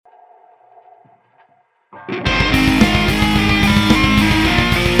Cold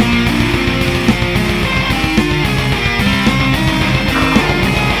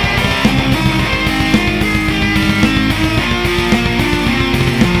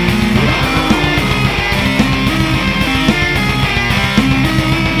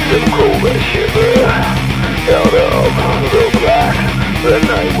as shiver out of the black. The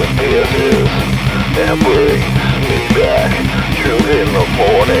night wind pierces and brings me back. Truth in the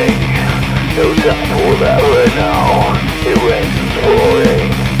morning, no time for that right now. It rains and pouring,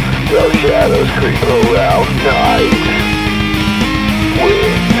 dark shadows creep around night.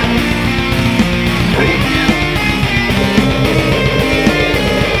 Wind speaks.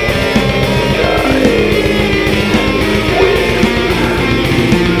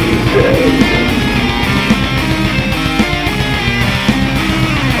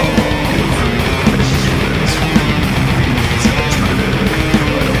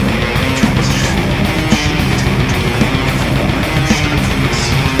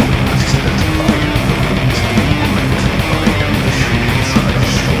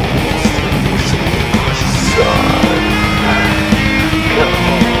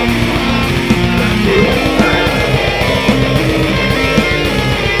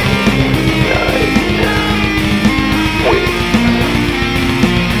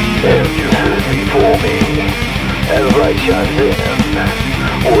 As light shines in,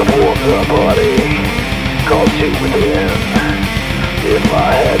 what warms our body calls you within. If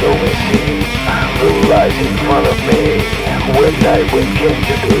I had only seen the light in front of me when night wind came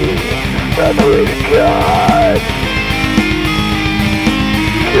to be, I pray to God